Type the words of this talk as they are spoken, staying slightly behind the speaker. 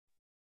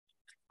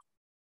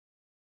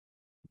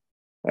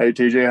Hey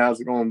TJ,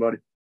 how's it going, buddy?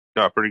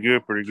 Yeah, pretty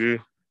good, pretty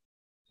good.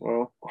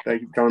 Well,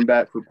 thank you for coming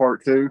back for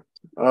part two.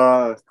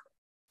 Uh,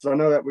 so I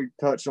know that we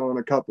touched on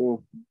a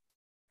couple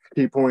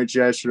key points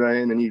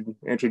yesterday, and then you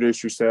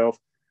introduced yourself.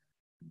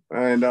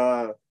 And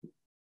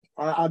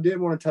I did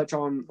want to touch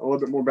on a little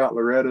bit more about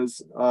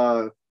Loretta's.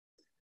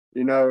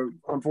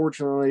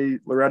 Unfortunately,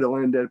 Loretta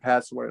Lynn did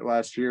pass away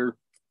last year,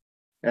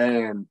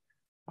 and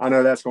I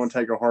know that's going to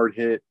take a hard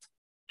hit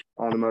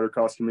on the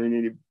motocross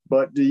community.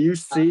 But do you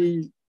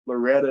see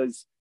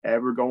Loretta's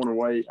ever going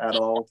away at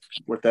all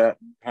with that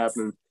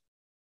happening?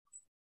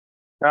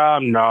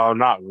 No,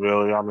 not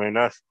really. I mean,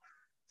 that's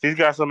she's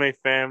got so much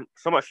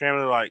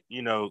family, like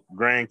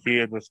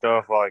grandkids and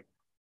stuff. Like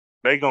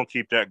they gonna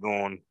keep that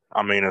going.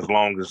 I mean, as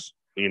long as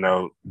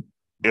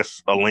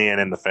it's a Lynn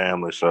in the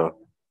family. So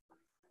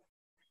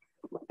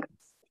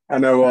I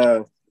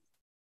know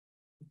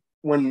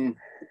when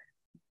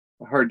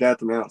her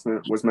death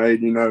announcement was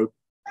made,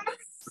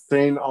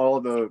 seeing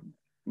all the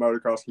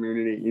motocross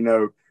community,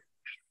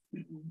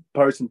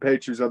 posting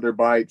pictures of their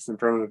bikes in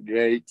front of the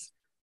gates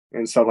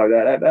and stuff like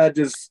that. That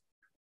just,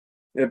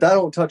 if that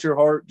don't touch your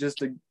heart, just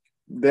to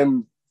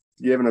them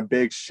giving a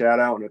big shout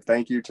out and a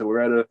thank you to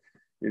Loretta,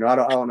 I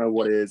don't know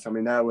what it is. I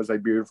mean, that was a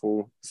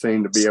beautiful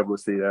scene to be able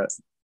to see that.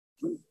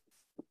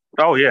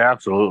 oh yeah,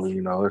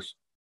 absolutely.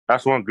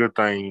 That's one good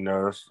thing.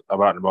 It's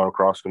about the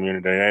motocross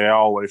community. They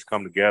always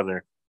come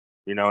together.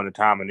 In the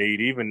time of need,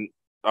 even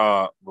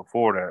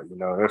before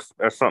that.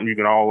 That's something you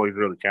can always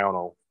really count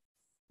on.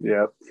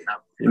 Yeah.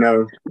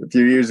 A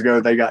few years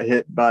ago, they got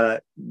hit by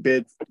that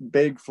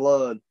big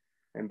flood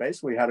and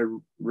basically had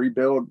to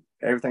rebuild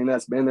everything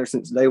that's been there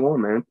since day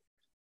one, man.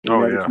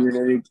 Oh The yeah.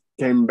 community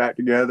came back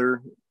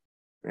together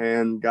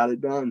and got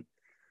it done.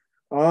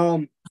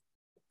 Um,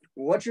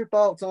 what's your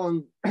thoughts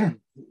on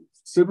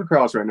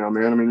Supercross right now,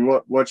 man? I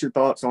mean, what's your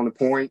thoughts on the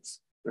points?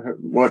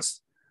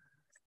 What's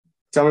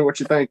Tell me what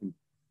you're thinking.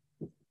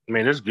 I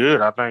mean, it's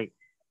good. I think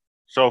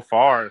so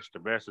far it's the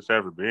best it's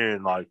ever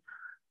been. Like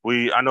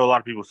I know a lot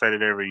of people say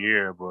that every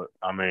year, but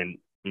I mean,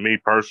 me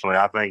personally,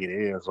 I think it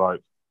is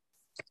like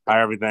how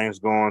everything's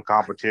going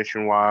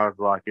competition wise.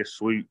 Like it's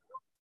sweet.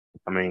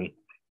 I mean,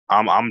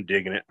 I'm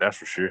digging it. That's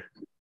for sure.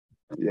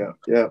 Yeah,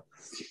 yeah.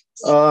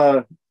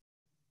 Uh,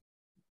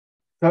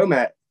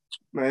 Tomac,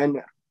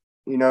 man,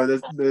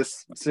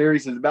 this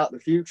series is about the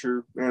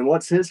future, man.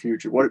 What's his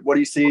future? What do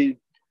you see?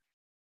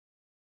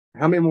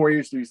 How many more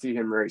years do you see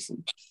him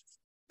racing?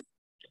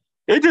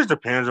 It just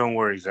depends on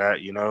where he's at.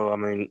 I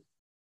mean,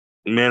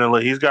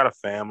 mentally, he's got a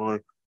family,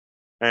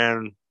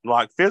 and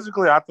like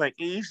physically, I think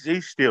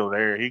he's still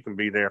there. He can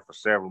be there for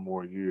several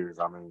more years.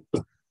 I mean,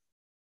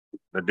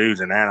 the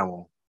dude's an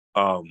animal.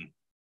 Um,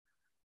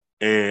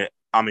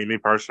 I mean, me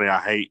personally,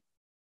 I hate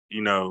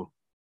you know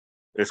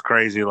it's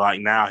crazy. Like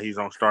now he's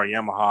on Star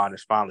Yamaha and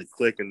it's finally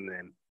clicking.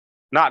 And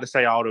not to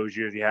say all those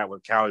years he had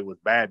with Cali was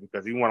bad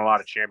because he won a lot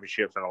of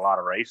championships and a lot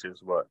of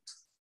races. But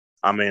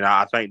I mean,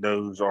 I think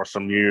those are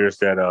some years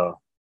that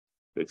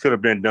it could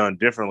have been done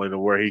differently to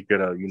where he could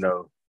have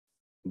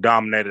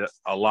dominated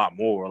a lot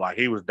more. Like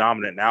he was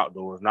dominant in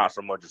outdoors, not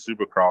so much a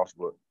Supercross,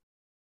 but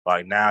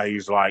like now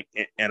he's like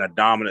in a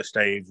dominant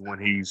stage when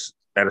he's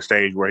at a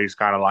stage where he's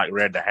kind of like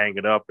ready to hang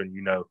it up and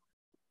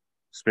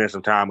spend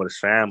some time with his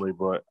family.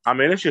 But I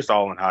mean, it's just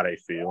all in how they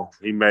feel.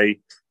 He may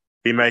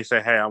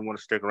say, "Hey, I want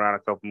to stick around a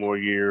couple more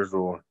years,"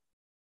 or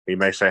he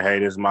may say, "Hey,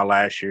 this is my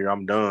last year.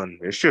 I'm done."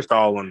 It's just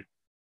all in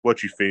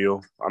what you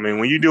feel. I mean,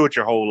 when you do it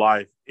your whole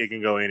life, it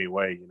can go any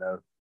way.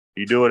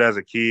 You do it as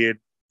a kid.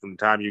 From the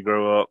time you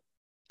grow up,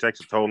 it takes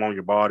a toll on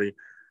your body.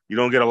 You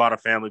don't get a lot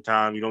of family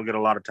time. You don't get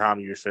a lot of time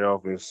to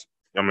yourself.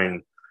 I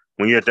mean,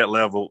 when you're at that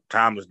level,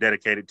 time is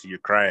dedicated to your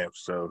craft.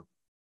 So,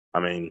 I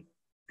mean,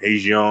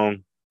 he's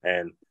young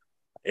and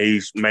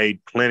he's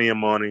made plenty of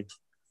money.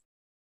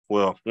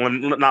 Well,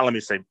 not let me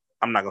say,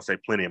 I'm not gonna say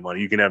plenty of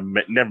money. You can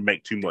never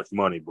make too much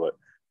money, but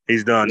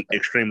he's done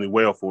extremely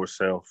well for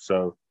himself.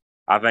 So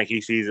I think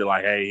he sees it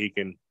like, hey, he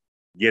can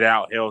get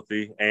out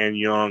healthy and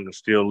young and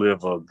still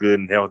live a good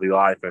and healthy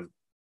life and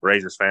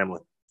raise his family.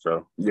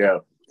 So Yeah,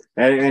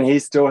 and he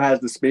still has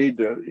the speed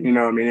to,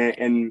 I mean,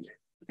 and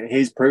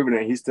he's proven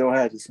it. He still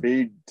has the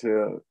speed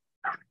to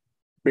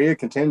be a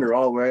contender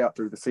all the way up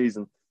through the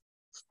season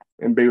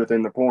and be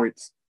within the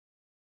points.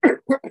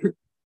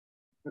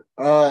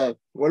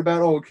 What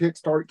about old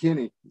Kickstart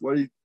Kenny?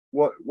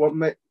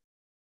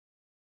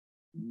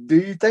 Do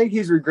you think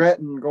he's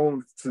regretting going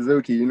with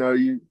Suzuki?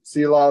 You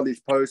see a lot of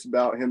these posts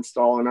about him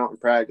stalling out in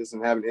practice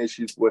and having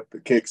issues with the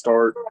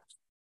kickstart,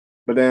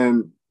 but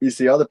then you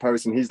see other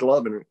posts and he's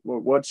loving it.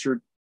 What's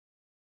your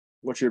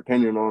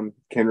opinion on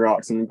Ken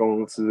Roxon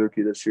going with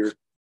Suzuki this year?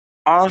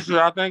 honestly,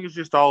 I think it's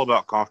just all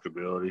about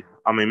comfortability.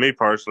 I mean, me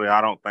personally,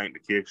 I don't think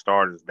the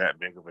kickstart is that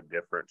big of a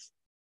difference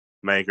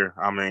maker.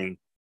 I mean,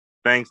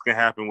 things can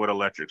happen with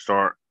electric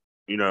start.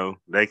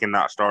 They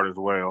cannot start as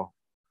well.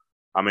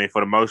 I mean,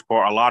 for the most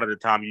part, a lot of the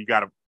time you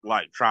got to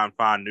like try and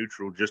find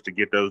neutral just to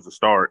get those to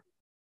start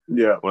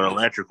Yeah, with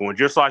electrical, and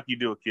just like you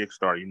do a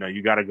kickstart,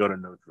 you got to go to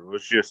neutral.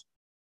 It's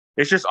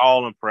just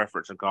all in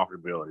preference and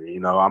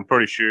comfortability. I'm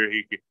pretty sure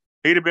he could.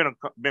 he'd have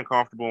been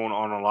comfortable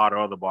on a lot of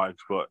other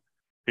bikes, but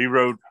he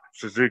rode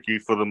Suzuki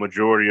for the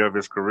majority of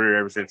his career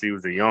ever since he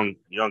was a young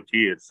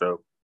kid.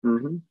 So,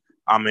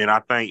 I mean, I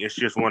think it's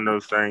just one of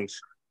those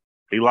things.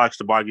 He likes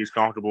the bike. He's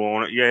comfortable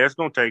on it. Yeah, it's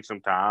going to take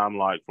some time,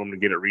 like, for him to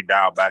get it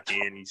redialed back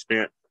in. He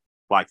spent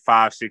like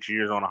 5-6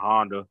 years on a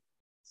Honda.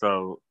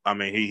 So, I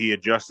mean, he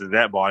adjusted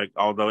that bike,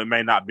 although it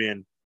may not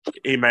been,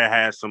 he may have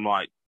had some,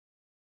 like,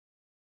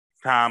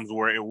 times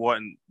where it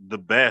wasn't the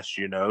best,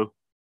 you know.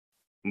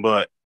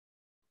 But,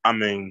 I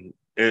mean,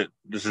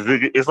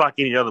 it's like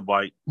any other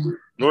bike. In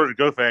order to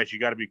go fast, you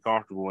got to be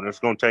comfortable, and it's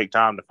going to take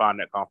time to find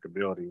that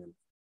comfortability. And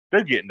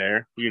they're getting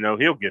there. You know,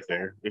 he'll get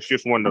there. It's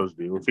just one of those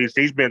deals.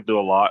 He's been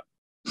through a lot.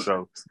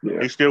 So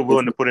he's still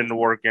willing to put in the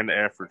work and the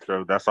effort.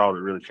 So that's all that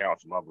really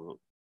counts in my book.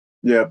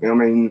 Yeah, I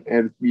mean,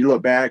 and you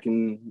look back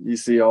and you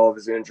see all of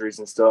his injuries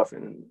and stuff,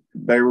 and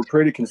they were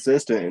pretty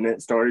consistent, and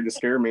it started to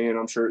scare me, and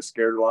I'm sure it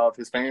scared a lot of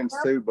his fans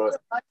too. But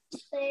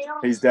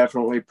he's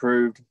definitely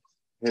proved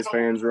his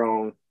fans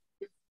wrong.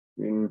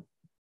 And,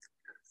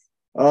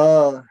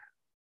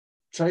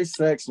 Chase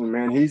Sexton,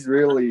 man, he's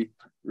really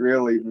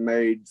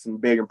made some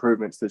big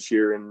improvements this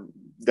year, and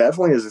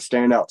definitely is a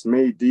standout to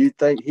me. Do you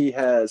think he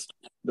has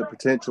the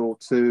potential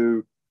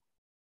to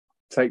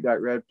take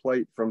that red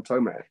plate from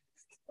Tomac?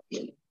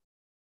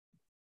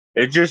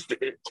 It just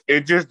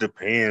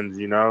depends,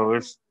 you know.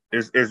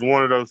 It's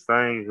one of those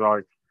things.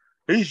 Like,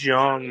 he's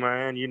young,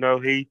 man. You know,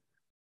 he's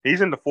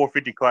in the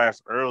 450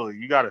 class early.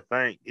 You got to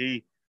think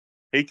he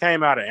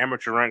came out of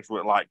amateur ranks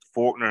with like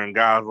Faulkner and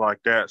guys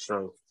like that.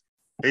 So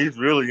he's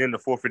really in the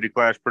 450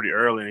 class pretty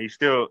early,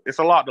 and it's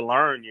a lot to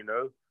learn, you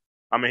know.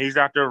 I mean, he's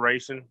out there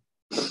racing.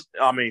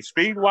 I mean,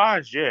 speed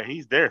wise, yeah,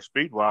 he's there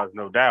speed wise,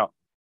 no doubt.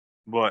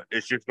 But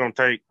it's just going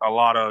to take a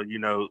lot of, you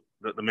know,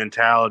 the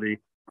mentality,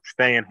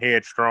 staying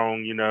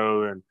headstrong, you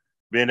know, and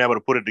being able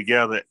to put it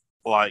together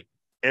like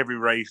every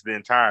race, the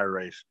entire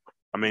race.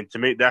 I mean, to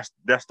me, that's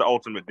the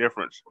ultimate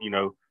difference. You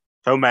know,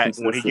 Tomac,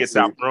 when he gets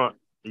out front,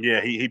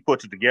 yeah, he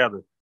puts it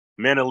together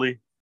mentally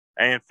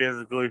and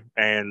physically,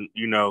 and,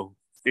 you know,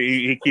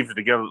 he keeps it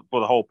together for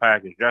the whole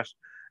package.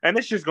 And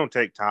it's just going to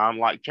take time.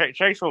 Like,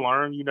 Chase will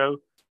learn, you know,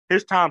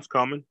 his time's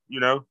coming, you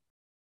know.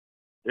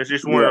 It's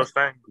just one of those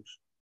things.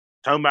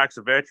 Tomac's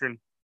a veteran,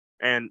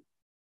 and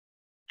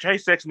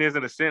Chase Sexton is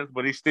in a sense,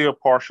 but he's still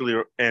partially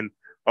in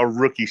a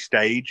rookie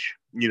stage.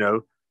 You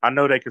know, I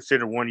know they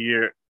consider 1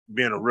 year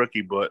being a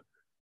rookie, but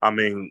I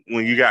mean,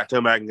 when you got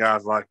Tomac and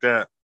guys like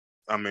that,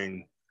 I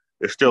mean,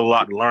 there's still a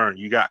lot to learn.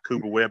 You got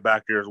Cooper Webb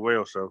back there as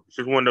well, so it's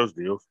just one of those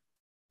deals.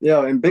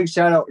 Yeah, and big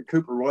shout out to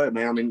Cooper Webb,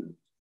 man. I mean,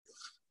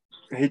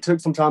 he took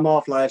some time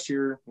off last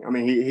year. I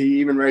mean, he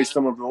even raced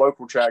some of the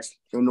local tracks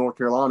in North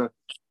Carolina.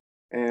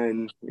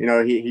 And, you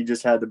know, he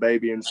just had the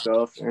baby and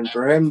stuff. And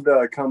for him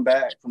to come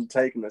back from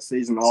taking the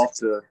season off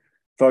to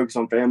focus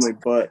on family,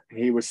 but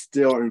he was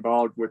still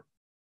involved with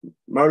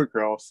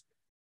motocross.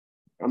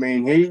 I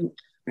mean,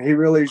 he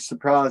really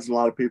surprised a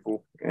lot of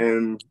people.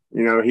 And,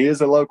 you know, he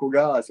is a local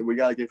guy, so we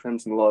got to give him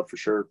some love for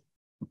sure.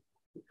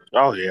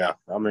 Oh, yeah.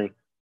 I mean,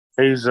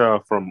 he's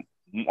from,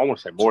 I want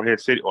to say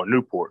Morehead City or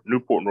Newport,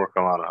 North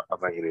Carolina, I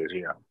think it is.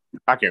 Yeah.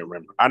 I can't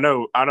remember. I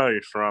know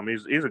he's from.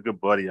 He's a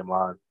good buddy of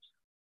mine.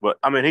 But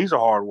I mean, he's a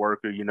hard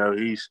worker. You know,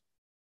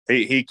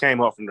 he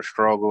came up from the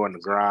struggle and the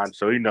grind,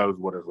 so he knows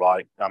what it's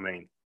like. I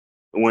mean,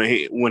 when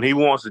he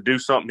wants to do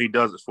something, he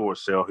does it for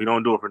himself. He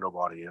don't do it for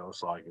nobody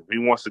else. Like, if he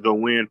wants to go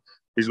win,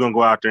 he's going to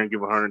go out there and give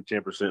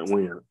 110%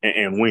 win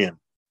and win.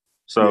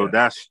 So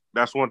that's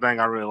one thing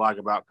I really like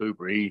about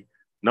Cooper. He,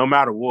 no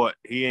matter what,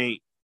 he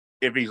ain't.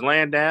 If he's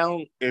laying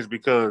down, it's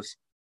because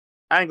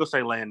I ain't gonna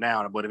say laying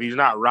down, but if he's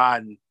not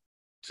riding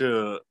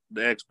to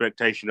the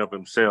expectation of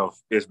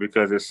himself, is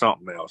because it's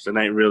something else. It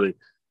ain't really,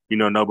 you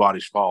know,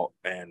 nobody's fault,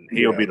 and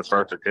he'll be the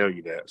first to tell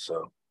you that.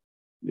 So,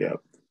 yeah,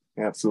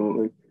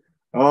 absolutely.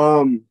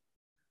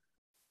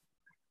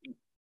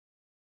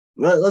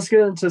 Let's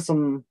get into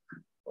some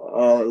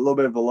a little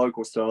bit of the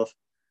local stuff.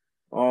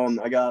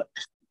 I got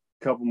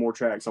a couple more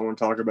tracks I want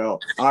to talk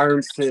about.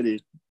 Iron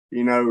City.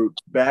 You know,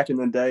 back in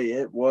the day,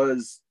 it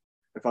was,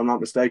 if I'm not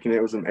mistaken,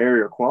 it was an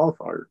area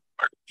qualifier.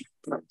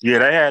 Yeah,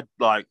 they had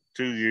like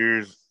 2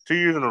 years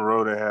in a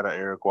row they had an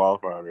area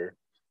qualifier there.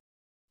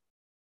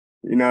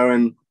 You know,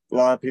 and a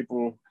lot of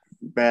people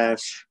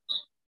bash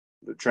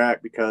the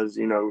track because,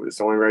 you know, it's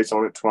only race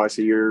on it twice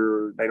a year,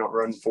 or they don't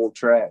run full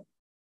track.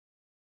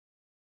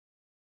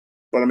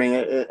 But I mean,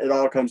 it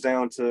all comes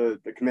down to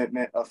the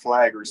commitment of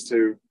flaggers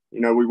too.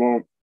 You know, we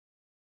want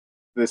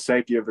the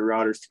safety of the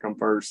riders to come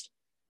first.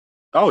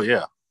 Oh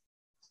yeah.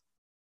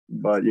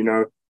 But, you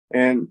know,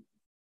 and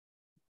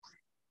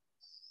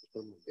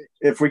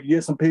if we could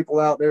get some people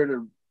out there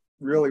to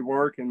really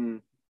work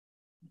and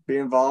be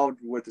involved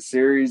with the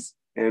series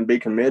and be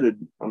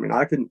committed, I mean,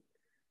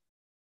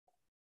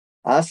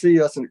 I see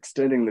us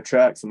extending the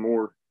track some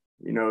more.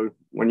 You know,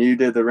 when you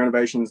did the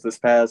renovations this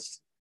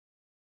past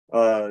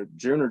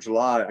June or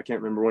July, I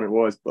can't remember when it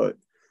was, but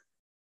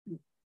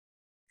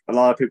a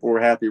lot of people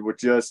were happy with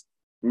just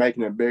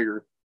making it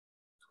bigger.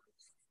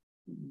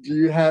 Do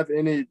you have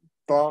any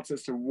thoughts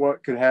as to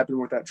what could happen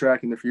with that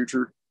track in the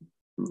future?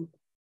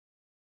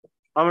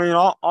 I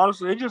mean,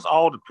 honestly, it just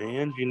all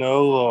depends, you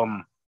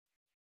know.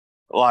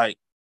 Like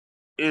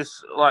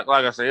it's like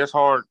I say, it's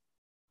hard.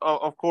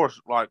 Of course,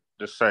 like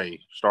to say,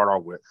 start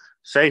off with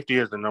safety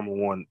is the number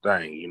one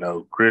thing. You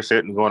know, Chris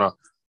isn't going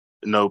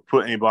to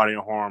put anybody in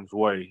harm's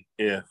way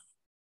if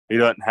he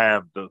doesn't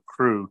have the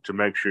crew to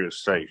make sure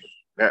it's safe.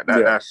 Yeah,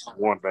 That's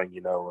one thing,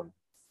 you know. And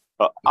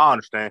I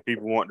understand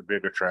people want the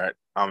bigger track.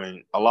 I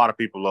mean, a lot of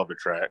people love the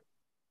track.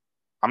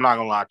 I'm not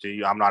gonna lie to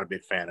you. I'm not a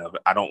big fan of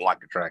it. I don't like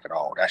the track at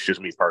all. That's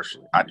just me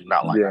personally. I do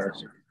not like yeah,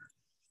 it.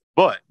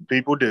 But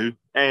people do,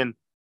 and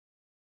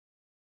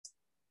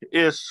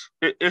it's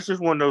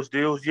just one of those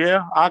deals.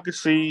 Yeah, I could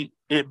see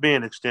it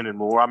being extended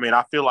more. I mean,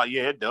 I feel like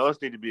it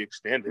does need to be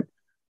extended,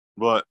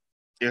 but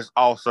it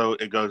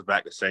goes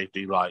back to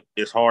safety. Like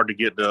it's hard to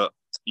get the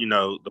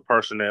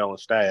personnel and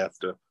staff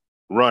to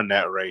run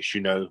that race,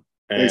 and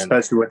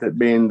especially with it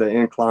being the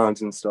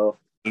inclines and stuff.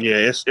 yeah,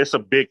 it's a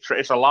big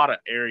it's a lot of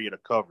area to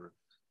cover.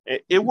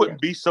 It Yeah,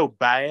 wouldn't be so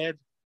bad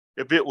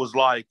if it was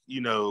like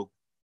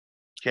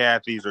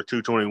Kathy's or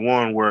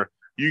 221 where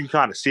you can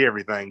kind of see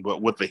everything,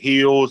 but with the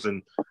hills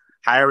and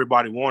how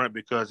everybody wanted,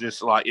 because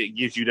it's like it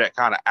gives you that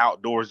kind of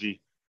outdoor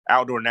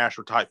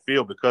natural type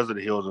feel because of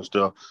the hills and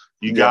stuff.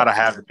 You got yeah, to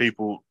have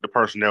the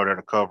personnel there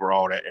to cover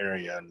all that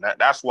area, and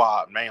that's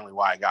mainly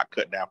why it got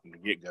cut down from the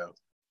get go.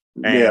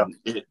 yeah,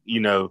 And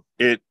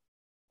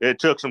it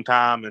took some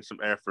time and some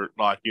effort.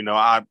 Like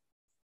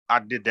I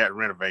did that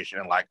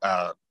renovation in like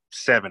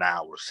 7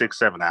 hours,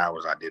 6-7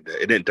 hours. I did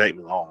that. It didn't take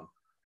me long,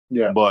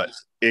 yeah, but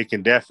it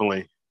can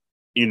definitely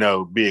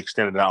be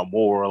extended out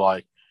more.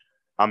 Like,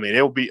 I mean,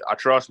 it'll be,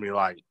 trust me,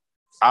 like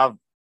I've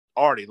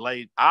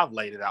I've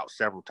laid it out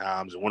several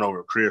times and went over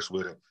to Chris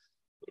with it.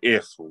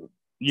 If,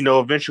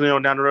 eventually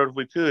on down the road, if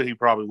we could, he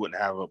probably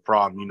wouldn't have a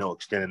problem,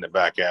 extending it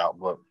back out.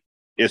 But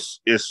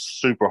it's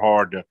super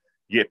hard to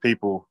get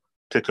people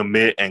to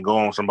commit and go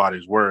on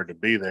somebody's word to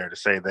be there to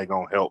say they're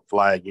going to help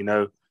flag,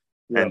 yeah.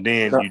 and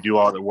then you do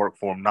all the work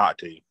for them not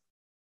to.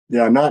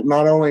 Yeah, not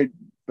only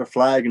the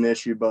flagging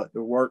issue, but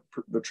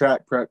the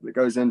track prep that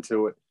goes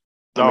into it.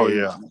 I Oh, mean,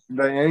 yeah.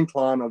 the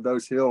incline of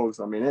those hills.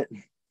 I mean,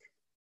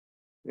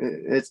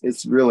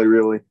 it's really,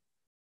 really,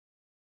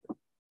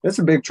 it's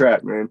a big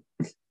track, man.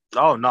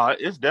 Oh, no,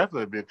 it's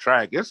definitely a big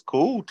track. It's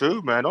cool,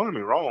 too, man. Don't get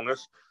me wrong.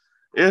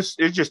 It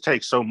just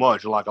takes so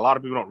much. Like, a lot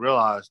of people don't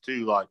realize,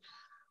 too, like,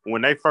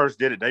 when they first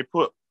did it, they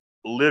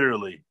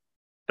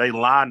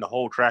lined the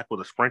whole track with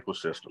a sprinkler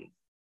system.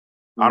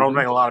 I don't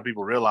think a lot of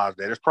people realize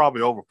that. It's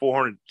probably over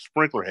 400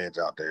 sprinkler heads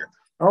out there.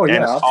 Oh And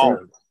yeah, I've seen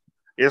it.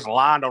 it's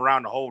lined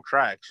around the whole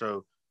track.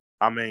 So,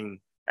 I mean,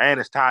 and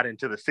it's tied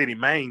into the city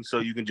main, so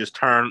you can just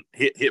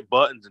hit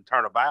buttons and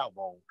turn a valve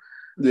on.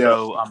 Yeah,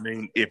 So, I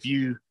mean, if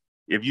you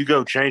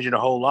go changing a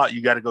whole lot,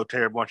 you got to go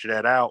tear a bunch of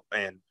that out.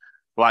 And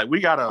like we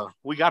got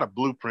a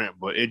blueprint,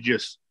 but it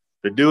just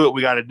to do it,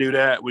 we got to do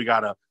that. We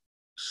got to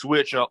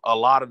switch a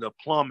lot of the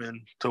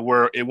plumbing to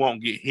where it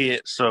won't get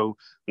hit. So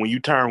when you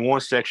turn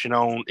one section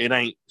on, it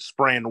ain't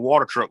spraying the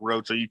water truck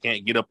road, so you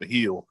can't get up the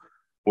hill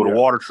with a yeah.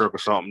 water truck or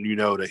something,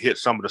 to hit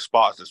some of the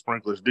spots that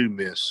sprinklers do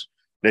miss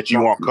that you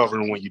Not, aren't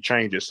covering when you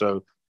change it.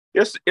 So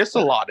it's a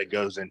lot that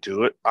goes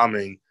into it. I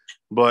mean,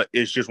 but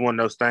it's just one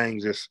of those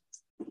things. It's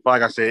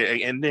like I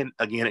said, and then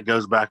again, it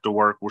goes back to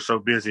work. We're so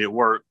busy at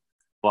work,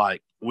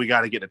 like we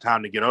got to get the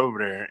time to get over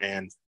there,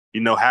 and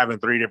having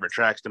 3 different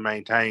tracks to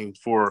maintain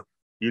for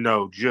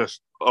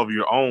just of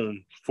your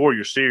own for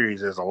your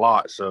series is a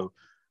lot. So,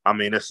 I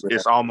mean, yeah,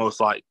 it's almost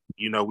like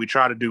we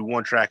try to do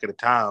one track at a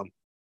time,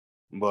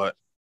 but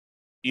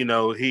he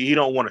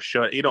don't want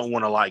to he don't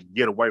want to like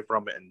get away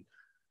from it and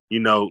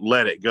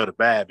let it go to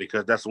bad,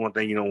 because that's the one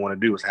thing you don't want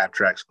to do is have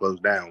tracks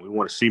closed down. We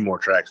want to see more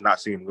tracks,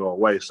 not see them go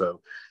away. So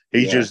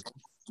he yeah, just,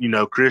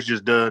 Chris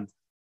just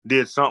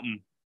did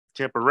something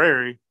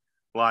temporary,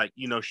 like,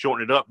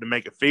 shorten it up to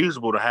make it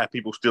feasible to have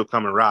people still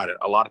come and ride it.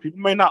 A lot of people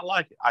may not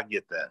like it. I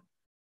get that.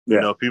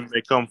 yeah. People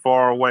may come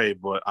far away,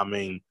 but I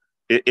mean,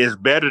 it's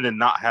better than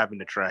not having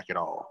the track at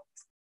all.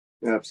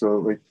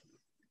 Absolutely.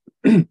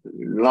 A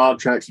lot of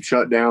tracks have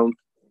shut down.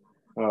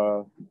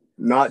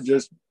 Not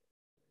just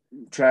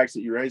tracks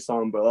that you race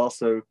on, but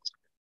also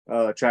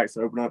tracks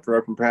that open up for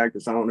open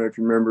practice. I don't know if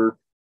you remember.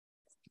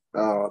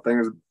 I think it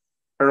was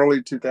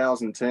early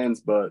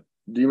 2010s, but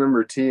do you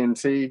remember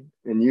TNT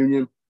in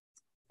Union?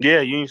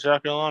 Yeah, Union,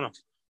 South Carolina.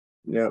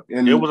 Yeah, It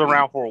and was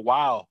around for a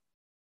while.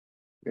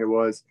 it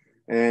was,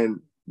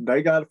 and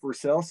they got a for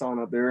sale sign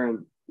up there,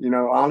 and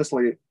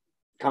honestly, it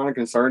kind of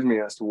concerns me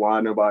as to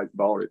why nobody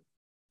bought it.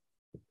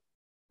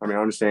 I mean,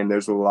 I understand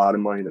there's a lot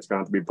of money that's going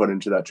to have to be put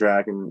into that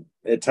track, and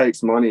it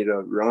takes money to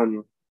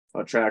run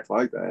a track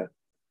like that.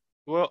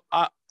 Well,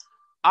 I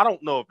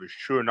don't know if it's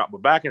true or not,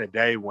 but back in the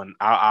day when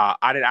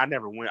I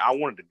never went, I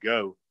wanted to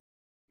go,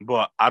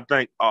 but I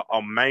think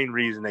a main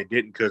reason they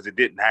didn't, because it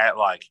didn't have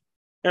like,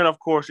 and of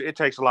course it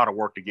takes a lot of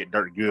work to get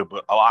dirt good,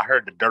 but I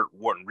heard the dirt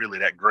wasn't really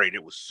that great.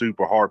 It was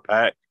super hard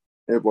packed.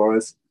 It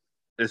was.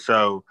 And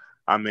so,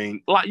 I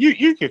mean, like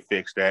you can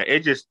fix that.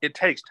 It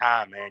takes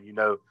time, man.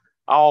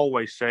 I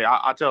always say,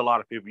 I tell a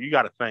lot of people, you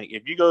got to think,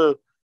 if you go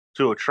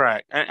to a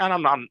track, and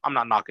I'm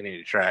not knocking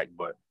any track,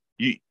 but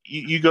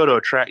you go to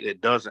a track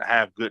that doesn't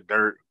have good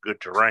dirt, good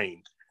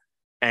terrain,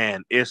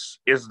 and it's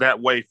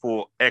that way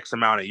for X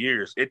amount of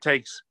years. It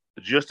takes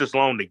just as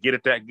long to get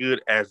it that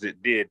good as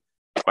it did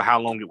for how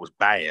long it was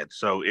bad.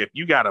 So if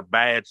you got a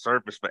bad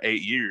surface for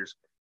 8 years,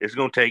 it's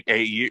going to take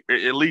 8 years,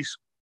 at least,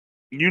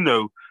 I'm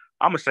going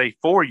to say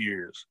 4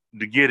 years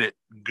to get it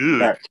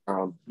good.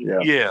 Yeah.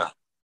 Yeah.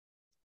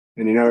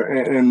 And,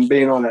 and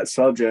being on that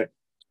subject,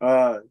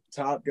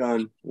 Top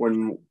Gun,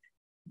 when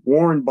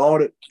Warren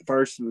bought it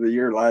first of the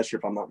year last year,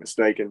 if I'm not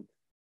mistaken,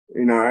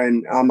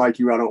 and I'm like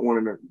you, I don't want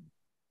him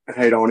to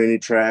hate on any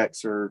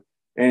tracks or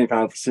any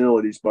kind of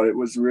facilities, but it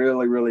was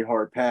really, really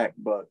hard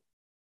packed. But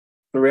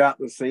throughout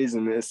the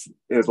season, it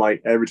was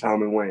like every time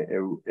we went,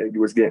 it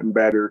was getting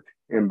better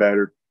and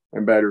better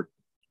and better.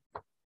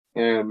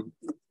 And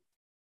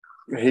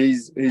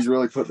he's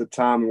really put the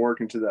time and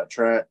work into that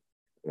track,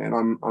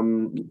 and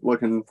I'm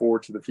looking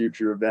forward to the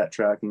future of that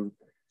track and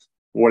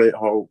what it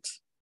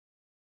holds.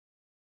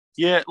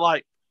 Yeah,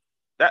 like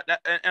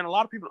that and a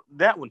lot of people,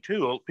 that one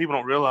too, people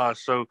don't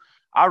realize. So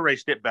I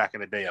raced it back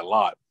in the day a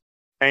lot,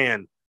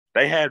 and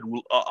they had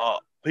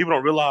people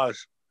don't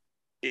realize.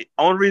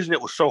 Only reason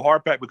it was so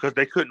hard packed because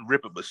they couldn't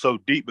rip it, but so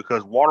deep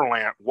because water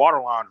lines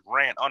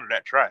ran under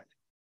that track.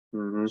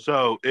 Mm-hmm.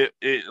 So it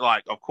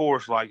like, of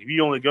course, like if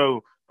you only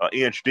go an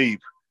inch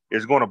deep,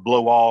 it's going to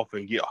blow off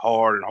and get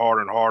hard and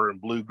harder and harder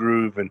and blue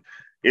groove, and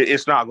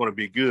it's not going to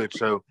be good.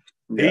 So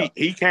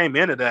he came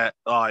into that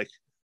like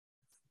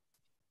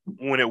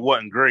when it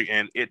wasn't great,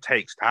 and it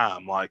takes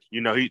time. Like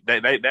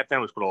that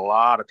family's put a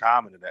lot of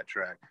time into that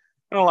track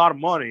and a lot of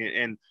money,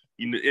 and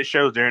it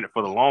shows they're in it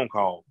for the long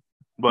haul.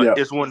 But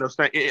it's one of those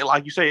things,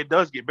 like you say, it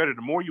does get better.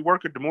 The more you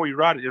work it, the more you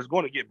ride it, it's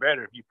going to get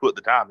better if you put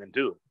the time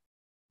into it.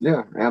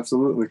 Yeah,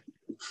 absolutely.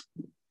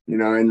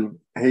 And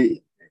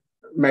he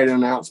made an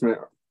announcement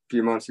a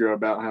few months ago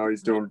about how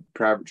he's doing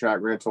private track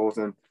rentals.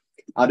 And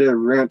I did a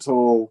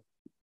rental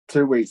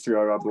 2 weeks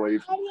ago, I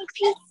believe,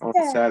 on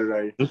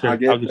Saturday. Okay. I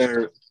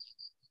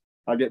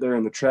get there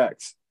and the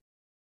track's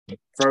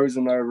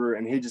frozen over,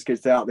 and he just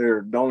gets out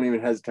there, don't even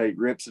hesitate,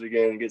 rips it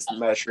again, and gets the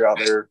mesher out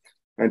there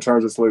and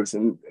turns us loose.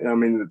 And I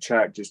mean, the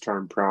track just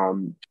turned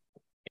prime.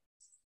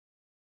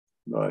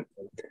 But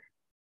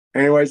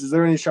anyways, is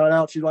there any shout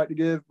outs you'd like to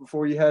give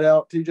before you head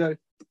out, TJ?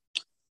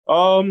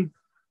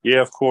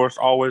 Yeah, of course.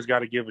 Always got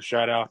to give a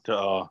shout out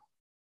to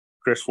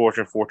Chris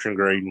Fortune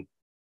Graydon.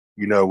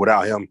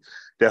 Without him,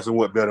 definitely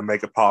wouldn't be able to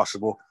make it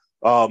possible.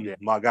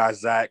 My guy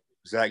Zach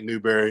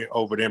Newberry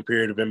over at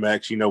Imperative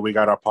MX. We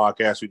got our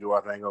podcast. We do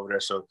our thing over there.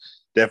 So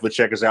definitely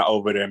check us out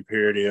over at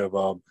Imperative.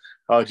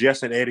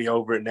 Jess and Eddie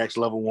over at Next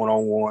Level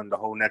 1-on-1, the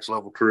whole Next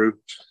Level crew.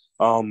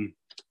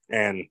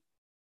 And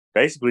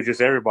basically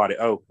just everybody.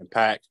 Oh, and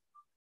Pack,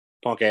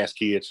 punk ass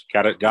kids.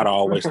 Gotta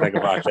always think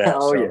about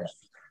that.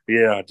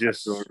 Yeah,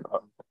 just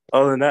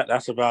other than that,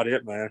 that's about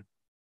it, man.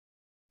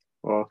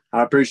 Well,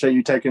 I appreciate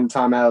you taking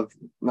time out of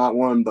not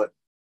 1 but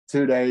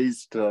 2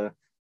 days to,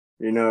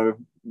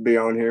 be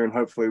on here, and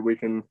hopefully we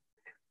can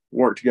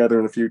work together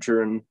in the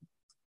future and,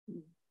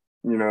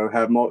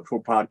 have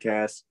multiple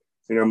podcasts.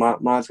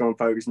 Mine's going to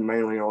focus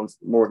mainly on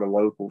more of the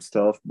local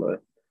stuff,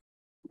 but,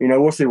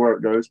 we'll see where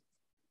it goes.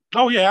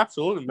 Oh, yeah,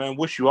 absolutely, man.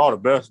 Wish you all the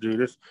best,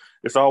 dude.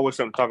 It's always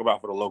something to talk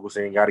about for the local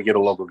scene. Got to get a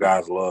local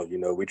guys love.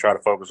 We try to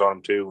focus on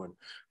them too and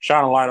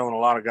shine a light on a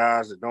lot of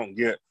guys that don't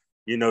get,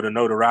 the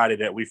notoriety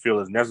that we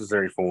feel is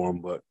necessary for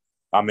them. But,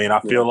 I mean,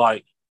 I feel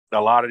like a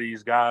lot of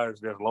these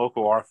guys that's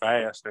local are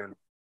fast, and,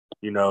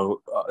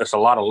 it's a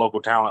lot of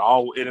local talent.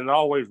 And it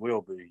always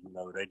will be.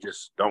 They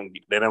just don't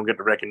get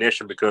the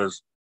recognition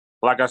because,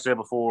 like I said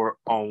before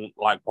on,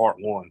 like, part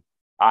 1,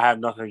 I have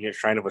nothing against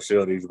training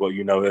facilities, but,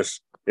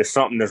 it's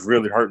something that's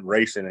really hurting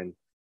racing, and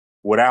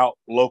without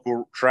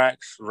local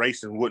tracks,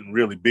 racing wouldn't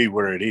really be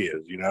where it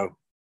is,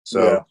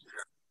 So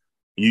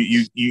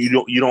you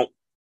don't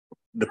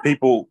the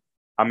people.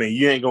 I mean,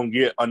 you ain't gonna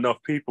get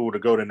enough people to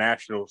go to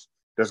nationals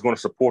that's going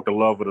to support the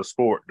love of the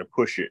sport to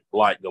push it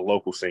like the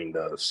local scene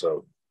does.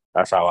 So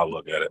that's how I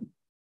look at it.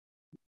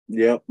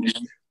 Yep.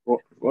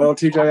 Well,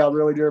 TJ, I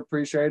really do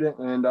appreciate it,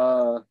 and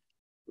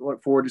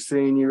look forward to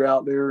seeing you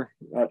out there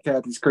at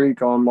Kathy's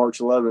Creek on March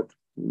 11th.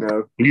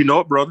 You know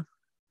it, brother.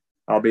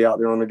 I'll be out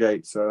there on the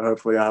gate, so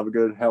hopefully I have a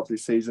good, healthy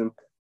season.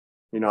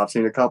 I've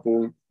seen a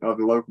couple of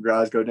the local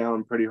guys go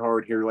down pretty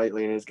hard here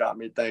lately, and it's got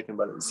me thinking.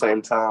 But at the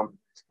same time,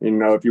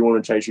 if you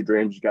want to chase your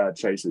dreams, you got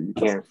to chase it. You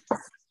can't.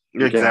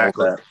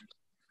 Exactly.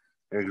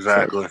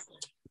 Exactly. So,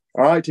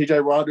 all right,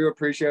 TJ. Well, I do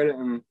appreciate it,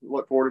 and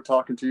look forward to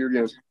talking to you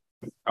again.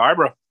 All right,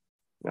 bro.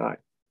 All right.